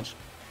that punch.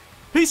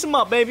 Piece him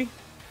up, baby.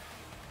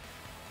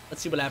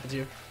 Let's see what happens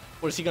here.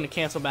 Or is he going to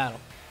cancel battle?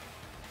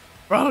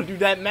 Bro, dude,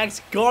 that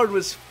max guard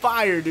was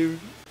fire, dude.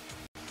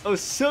 That was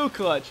so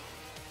clutch.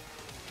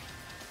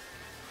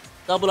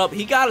 Doubled up.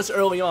 He got us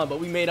early on, but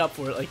we made up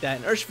for it like that.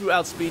 And Urshifu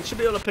outspeed. Should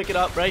be able to pick it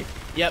up, right?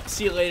 Yep.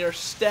 See you later.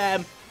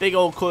 Stab. Big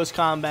old close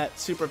combat.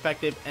 Super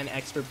effective and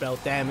expert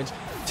belt damage.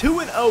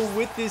 2-0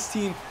 with this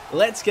team.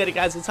 Let's get it,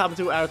 guys. Let's hop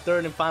into our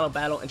third and final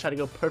battle and try to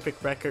go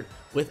perfect record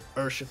with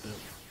Urshifu.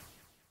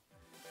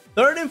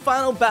 Third and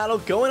final battle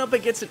going up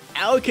against an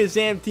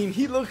Alakazam team.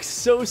 He looks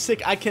so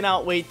sick. I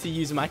cannot wait to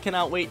use him. I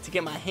cannot wait to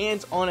get my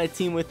hands on a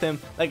team with him.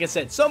 Like I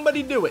said,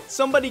 somebody do it.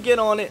 Somebody get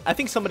on it. I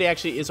think somebody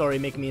actually is already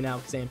making me an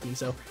Alakazam team,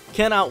 so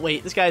cannot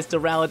wait. This guy's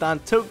Duraludon,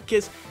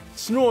 Togekiss,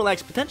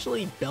 Snorlax,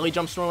 potentially Belly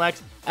Jump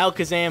Snorlax,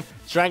 Alakazam,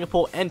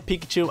 Dragapult, and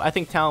Pikachu. I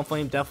think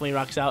Talonflame definitely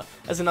rocks out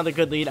as another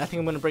good lead. I think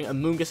I'm going to bring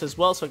Amoonguss as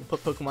well so I can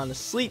put Pokemon to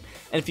sleep.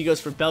 And if he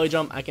goes for Belly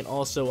Jump, I can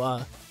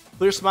also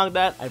Clear Smog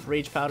that. I have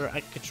Rage Powder.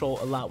 I can control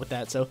a lot with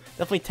that. So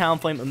definitely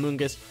Talonflame,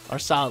 Amoonguss are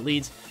solid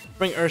leads.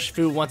 Bring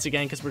Urshifu once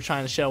again because we're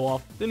trying to show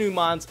off the new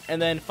mons.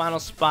 And then final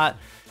spot,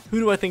 who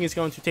do I think is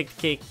going to take the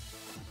cake?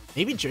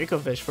 Maybe Draco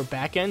Fish for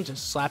back end,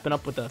 just slapping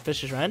up with the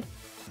Fish's Rend.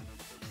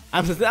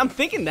 I'm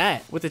thinking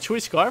that with the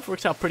Choice Scarf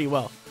works out pretty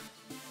well.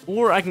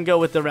 Or I can go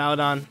with the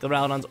Duraludon. The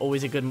Duraludon's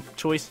always a good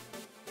choice.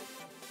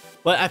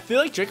 But I feel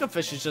like Draco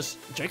Fish is just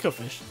Draco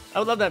Fish. I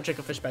would love to have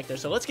Draco Fish back there.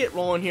 So let's get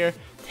rolling here.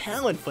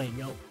 Talonflame,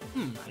 yo. Oh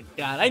my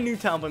god. I knew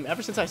Talonflame.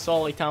 Ever since I saw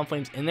like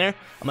Talonflames in there,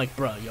 I'm like,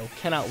 bro, yo,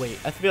 cannot wait.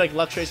 I feel like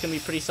Luxray is going to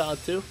be pretty solid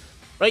too.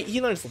 Right? He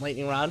learns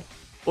Lightning Rod.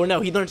 Or no,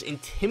 he learns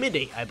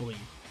Intimidate, I believe.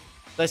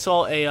 I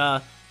saw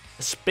a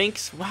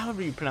Sphinx.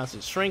 However you pronounce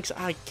it. Shrinks.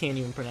 I can't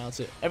even pronounce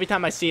it. Every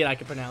time I see it, I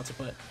can pronounce it,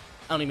 but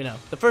I don't even know.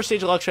 The first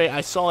stage of Luxray, I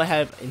saw it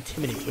have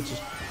Intimidate, which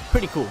is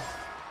pretty cool.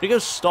 We go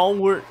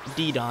Stalwart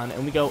Didon,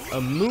 and we go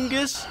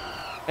Amoonguss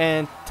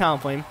and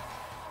Talonflame.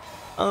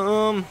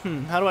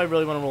 How do I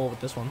really want to roll with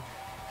this one?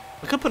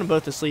 I could put them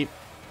both to sleep.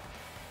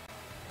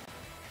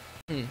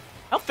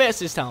 How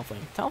fast is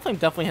Talonflame? Talonflame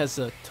definitely has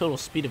a total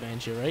speed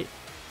advantage here, right?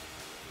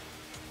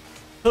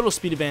 Total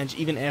speed advantage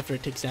even after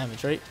it takes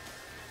damage, right?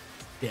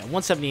 Yeah,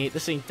 178.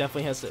 This thing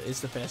definitely is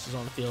the fastest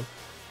on the field.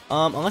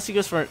 Unless he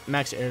goes for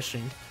max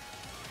Airstream.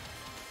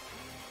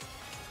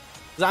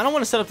 Because I don't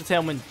want to set up the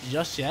Tailwind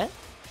just yet.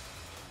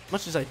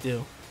 Much as I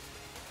do.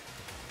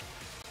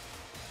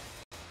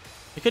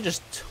 I could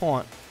just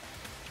taunt.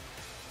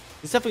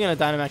 He's definitely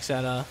gonna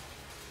Dynamax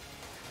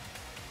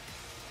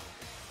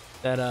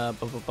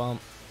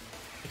bump.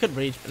 I could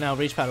Rage, but now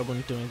Rage Paddle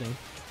wouldn't do anything.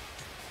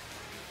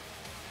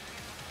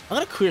 I'm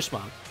gonna Clear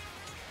Smog.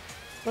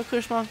 What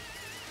Clear Smog?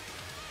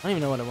 I don't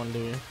even know what I want to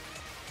do here.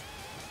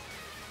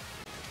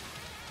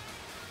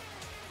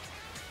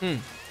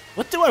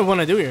 What do I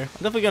want to do here? I'm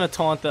definitely gonna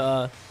taunt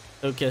the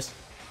Togekiss.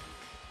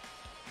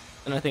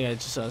 And I think I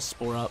just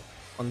Spore up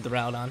on the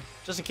Duraludon,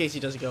 just in case he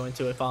doesn't go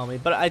into it, Follow Me.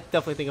 But I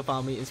definitely think a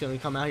Follow Me is gonna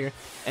come out here.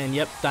 And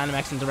yep,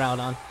 Dynamax and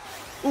Duraludon.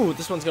 Ooh,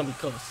 this one's gonna be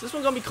close. This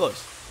one's gonna be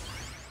close.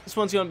 This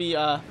one's gonna be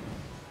I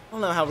don't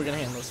know how we're gonna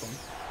handle this one.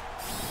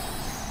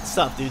 What's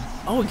up, dude?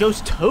 Oh, it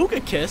goes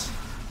Togekiss.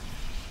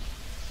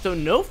 So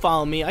no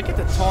Follow Me. I get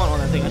the taunt on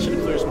that thing. I should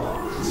have Clear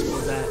Smog.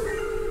 Spore that.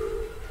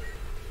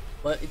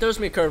 But he throws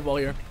me a curveball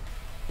here.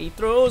 He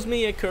throws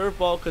me a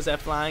curveball because that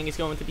flying is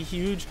going to be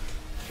huge.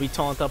 We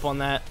taunt up on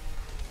that.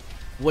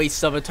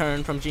 Waste of a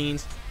turn from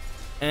Jeans.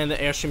 And the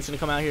Airstream's going to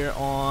come out here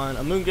on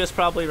Amoonguss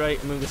probably, right?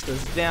 Amoonguss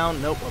goes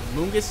down. Nope,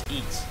 Amoonguss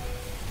eats.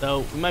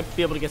 So we might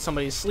be able to get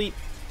somebody to sleep.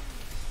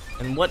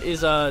 And what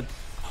is, are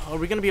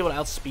we going to be able to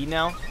outspeed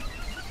now?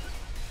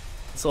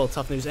 It's a little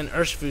tough news. And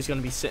Urshifu is going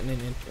to be sitting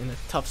in a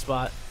tough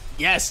spot.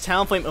 Yes,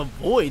 Talonflame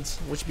avoids,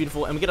 which is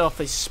beautiful. And we get off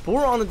a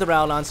Spore on the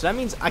Duraludon, so that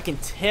means I can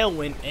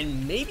Tailwind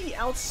and maybe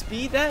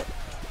outspeed that.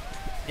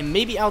 And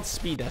maybe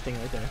outspeed that thing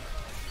right there.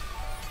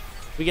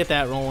 We get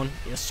that rolling.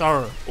 Yes,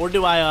 sir. Or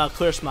do I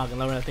Clear Smog and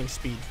lower that thing's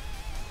speed?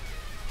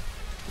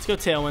 Let's go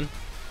Tailwind.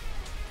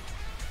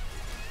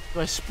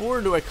 Do I Spore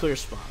or do I Clear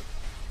Smog?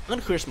 I'm going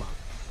to Clear Smog.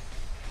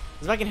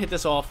 Because if I can hit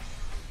this off,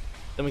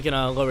 then we can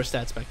lower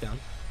stats back down.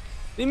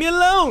 Leave me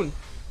alone!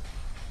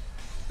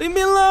 Leave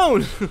me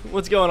alone!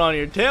 What's going on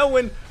here?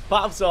 Tailwind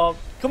pops off.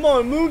 Come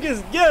on,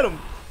 Amoonguss, get him!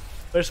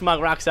 Clear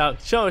Smog rocks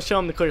out. Show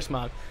him the Clear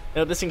Smog.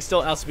 You know, this thing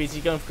still outspeeds.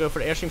 He's going to go for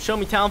the Airstream. Show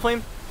me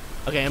Talonflame.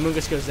 Okay,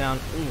 Amoonguss goes down.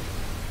 Ooh.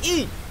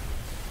 E!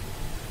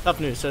 Tough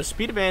news. So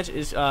speed advantage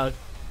is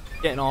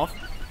getting off.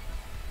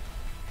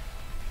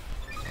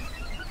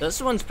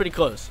 This one's pretty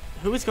close.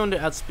 Who is going to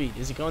outspeed?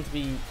 Is it going to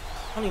be...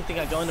 I don't even think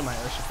I go into my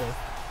Urshifu.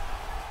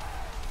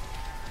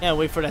 Yeah,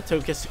 wait for that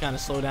Togekiss to kind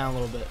of slow down a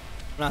little bit.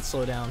 Not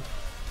slow down.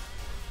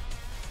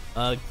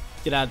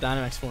 Get out of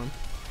Dynamax form.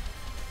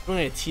 We're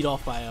going to get teed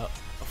off by a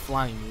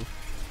flying move.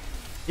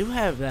 Do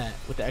have that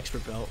with the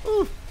expert belt.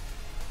 Ooh.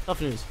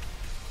 Tough news.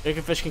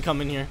 Dracofish can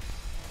come in here.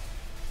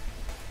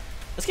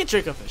 Let's get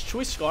Dracofish.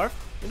 Choice Scarf.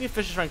 Maybe a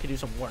Fisher's Friend could do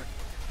some work.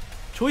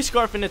 Choice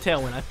Scarf into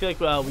Tailwind. I feel like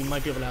we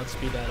might be able to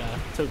outspeed that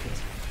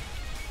Togekiss.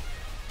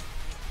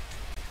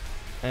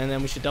 And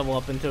then we should double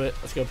up into it.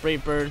 Let's go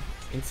Brave Bird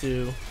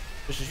into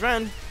Fisher's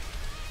Friend.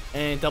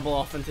 And double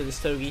off into this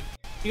Togi.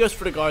 He goes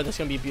for the guard. That's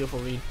going to be a beautiful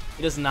read.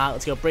 He does not.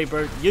 Let's go Brave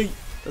Bird. Yeet.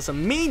 Does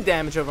some mean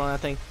damage over on that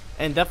thing.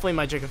 And definitely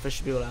my Dracofish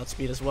should be able to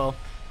outspeed as well.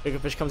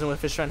 Dracofish comes in with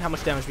Fish Friend. How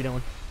much damage are we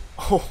doing?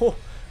 Oh,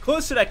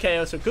 close to that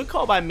KO. So good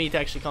call by me to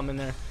actually come in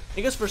there.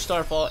 He goes for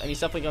Starfall, and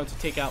he's definitely going to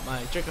take out my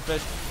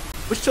Dracofish,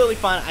 which is totally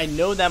fine. I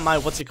know that my,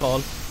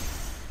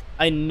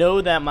 I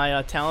know that my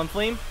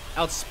Talonflame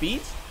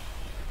outspeeds.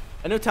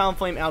 I know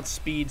Talonflame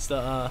outspeeds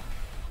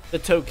the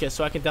Togekiss,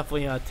 so I can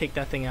definitely take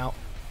that thing out.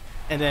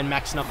 And then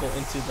Max Knuckle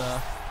into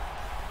the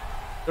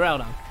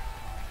Duraludon.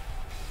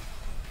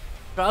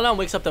 Duraludon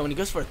wakes up though when he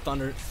goes for a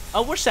Thunder.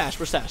 Oh, we're Sash,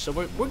 so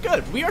we're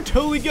good. We are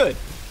totally good.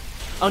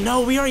 Oh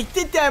no, we already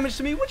did damage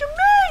to me. What you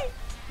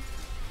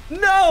mean?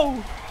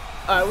 No!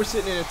 Alright, we're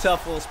sitting in a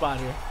tough little spot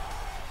here.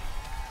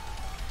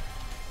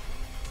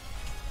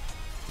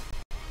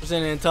 We're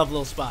sitting in a tough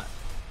little spot.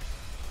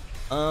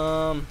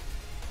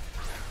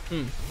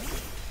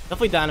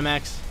 Definitely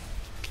Dynamax.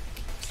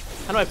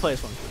 How do I play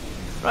this one?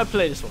 How do I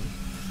play this one?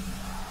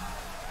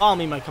 Follow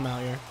Me might come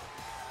out here.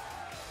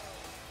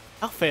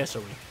 How fast are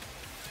we?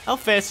 How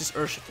fast is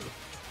Urshifu?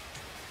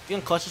 You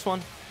gonna clutch this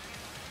one?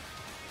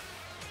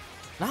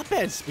 Not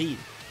bad speed.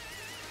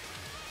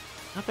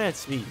 Not bad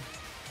speed.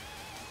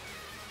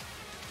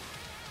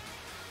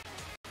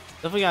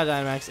 Definitely got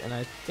Dynamax, and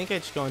I think I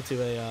just go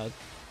into a, I'm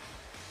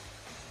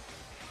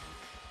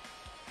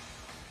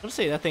gonna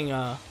say that thing,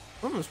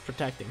 what was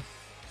protecting?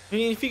 I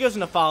mean, if he goes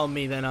into Follow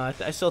Me, then I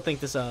still think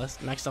this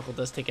Max Knuckle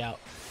does take out.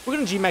 We're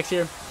gonna G-Max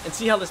here, and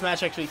see how this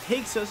match actually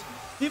takes us.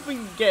 See if we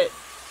can get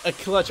a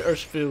clutch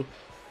Urshifu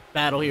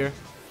battle here.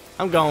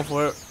 I'm going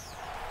for it.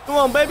 Come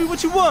on, baby,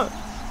 what you want?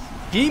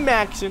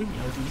 G-Maxing.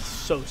 Yo, dude, he's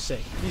so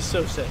sick. He's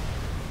so sick.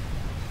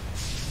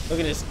 Look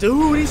at this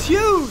dude, he's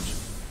huge!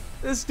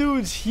 This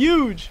dude's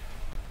huge!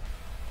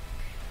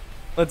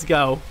 Let's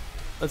go.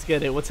 Let's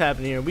get it. What's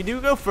happening here? We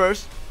do go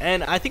first,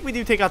 and I think we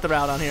do take out the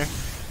Duraludon here.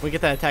 We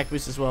get that attack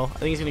boost as well. I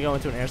think he's going to go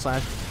into an Air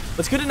Slash. But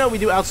it's good to know we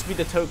do outspeed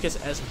the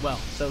Togekiss as well.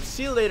 So,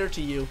 see you later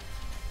to you.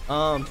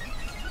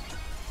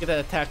 Get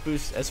that attack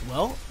boost as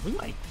well. We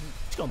might...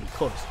 It's going to be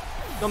close.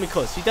 It's going to be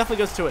close. He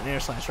definitely goes to an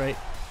Air Slash, right?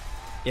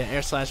 Yeah,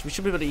 Air Slash. We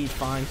should be able to eat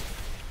fine.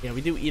 Yeah,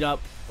 we do eat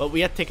up. But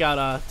we have to take out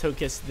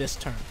Togekiss this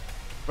turn.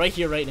 Right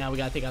here, right now, we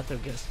got to take out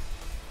Togekiss.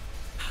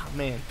 Oh,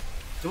 man.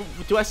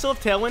 Do I still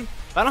have Tailwind?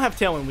 If I don't have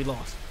Tailwind, we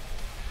lost.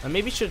 I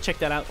maybe should have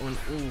checked that out.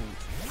 Ooh.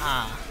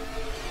 Ah.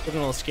 Looking a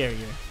little scary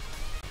here.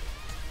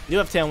 You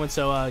have Tailwind,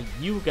 so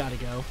you gotta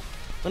go.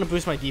 I'm gonna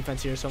boost my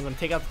defense here, so I'm gonna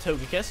take out the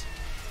Togekiss.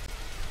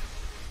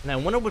 And I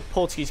wonder what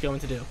Polsky's going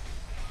to do.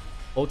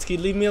 Polsky,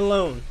 leave me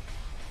alone.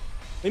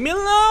 Leave me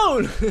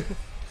alone!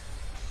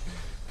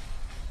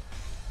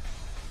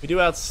 We do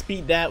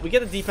outspeed that. We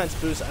get a defense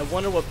boost. I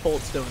wonder what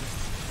Polt's doing.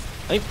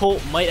 I think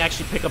Polt might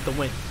actually pick up the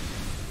win.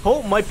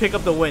 Polt might pick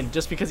up the win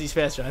just because he's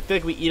faster. I feel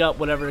like we eat up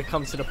whatever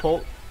comes to the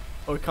Polt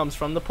or comes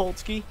from the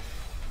Polsky.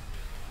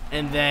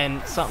 And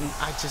then something,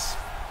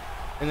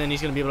 and then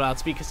he's going to be able to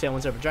outspeed because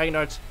Tailwind's over Dragon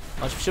Darts.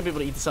 We should be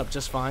able to eat this up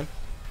just fine.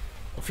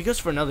 If he goes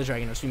for another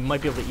Dragon Darts, we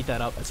might be able to eat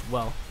that up as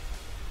well.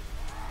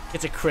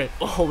 It's a crit.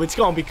 Oh, it's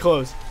going to be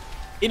close.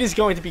 It is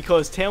going to be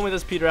close. Tailwind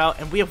does peter out,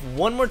 and we have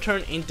one more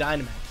turn in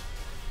Dynamax.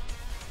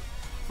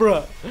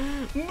 Bruh.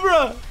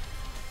 Bruh.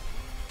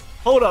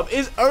 Hold up.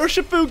 Is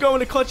Urshifu going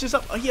to clutch this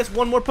up? Oh, he has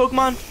one more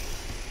Pokemon.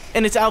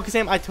 And it's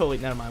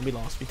Alakazam. Never mind. We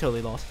lost. We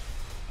totally lost.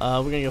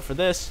 We're going to go for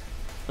this.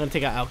 I'm going to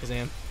take out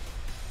Alakazam.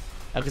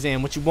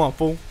 Alakazam, what you want,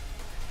 fool?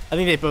 I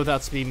think they both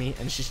outspeed me,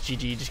 and it's just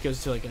GG. Just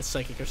goes to like a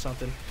Psychic or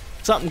something.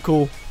 Something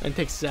cool. And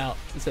takes us out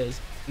and says,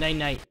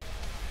 night-night.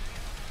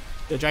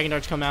 The Dragon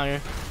Darts come out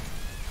here.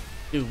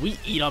 Dude, we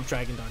eat up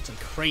Dragon Darts like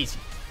crazy.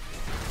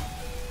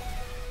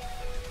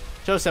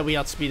 Shows that we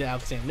outspeed the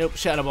Alakazam. Nope,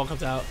 Shadow Ball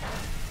comes out.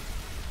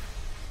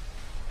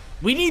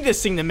 We need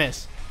this thing to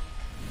miss.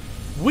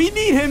 We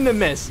need him to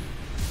miss.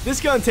 This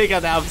is gonna take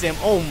out the Alakazam.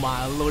 Oh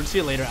my lord. See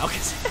you later,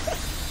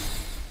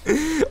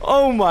 Alakazam.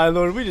 Oh my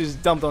lord. We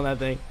just dumped on that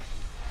thing.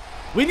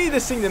 We need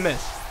this thing to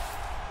miss.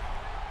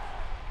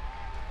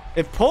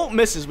 If Polt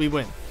misses, we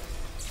win.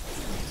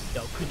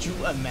 Yo, could you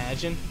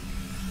imagine?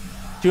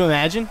 Do you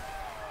imagine?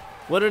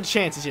 What are the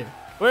chances here?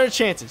 What are the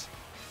chances?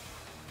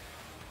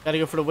 Gotta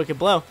go for the Wicked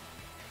Blow.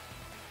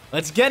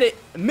 Let's get it.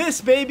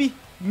 Miss, baby.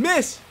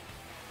 Miss.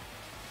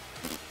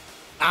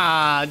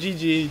 Ah,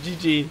 GG,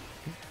 GG.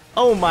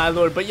 Oh, my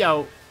lord. But,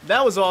 yo,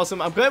 that was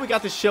awesome. I'm glad we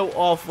got to show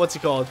off, what's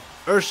it called,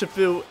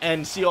 Urshifu,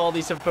 and see all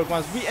these different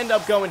Pokemon. We end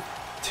up going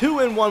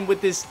 2-1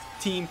 with this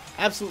team.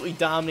 Absolutely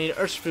dominated.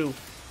 Urshifu,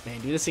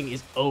 man, dude, this thing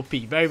is OP.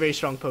 Very, very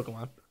strong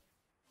Pokemon.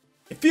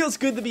 It feels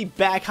good to be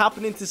back,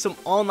 hopping into some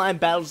online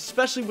battles,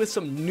 especially with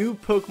some new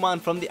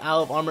Pokemon from the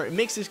Isle of Armor. It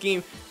makes this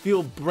game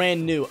feel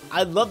brand new.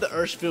 I love the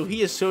Urshifu.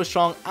 He is so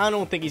strong. I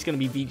don't think he's going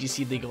to be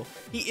VGC legal.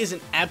 He is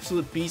an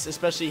absolute beast,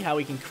 especially how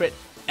he can crit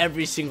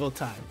every single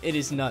time. It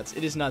is nuts.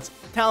 It is nuts.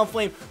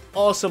 Talonflame,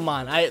 also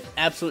mine. I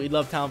absolutely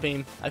love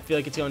Talonflame. I feel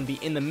like it's going to be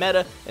in the meta,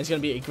 and it's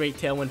going to be a great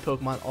Tailwind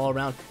Pokemon all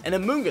around. And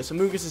Amoonguss.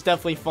 Amoonguss is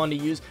definitely fun to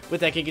use with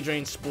that Giga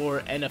Drain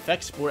Spore and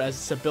Effect Spore as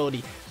its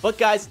ability. But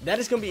guys, that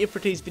is going to be it for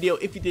today's video.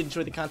 If you did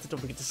enjoy the content, don't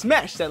forget to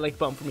smash that like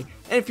button for me.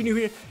 And if you're new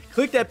here,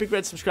 click that big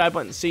red subscribe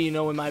button so you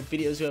know when my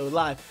videos go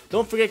live.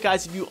 Don't forget,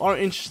 guys, if you are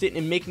interested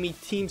in making me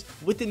teams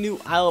with the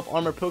new Isle of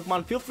Armor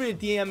Pokemon, feel free to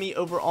DM me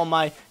over on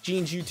my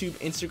Gene's YouTube,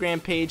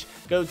 Instagram page.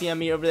 Go DM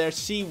me over there,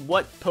 see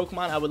what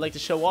Pokemon I would like to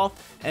show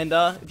off, and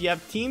if you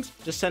have teams,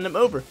 just send them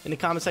over in the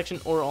comment section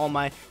or on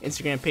my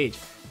Instagram page.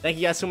 Thank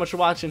you guys so much for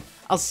watching.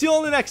 I'll see you all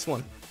in the next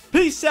one.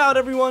 Peace out,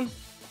 everyone.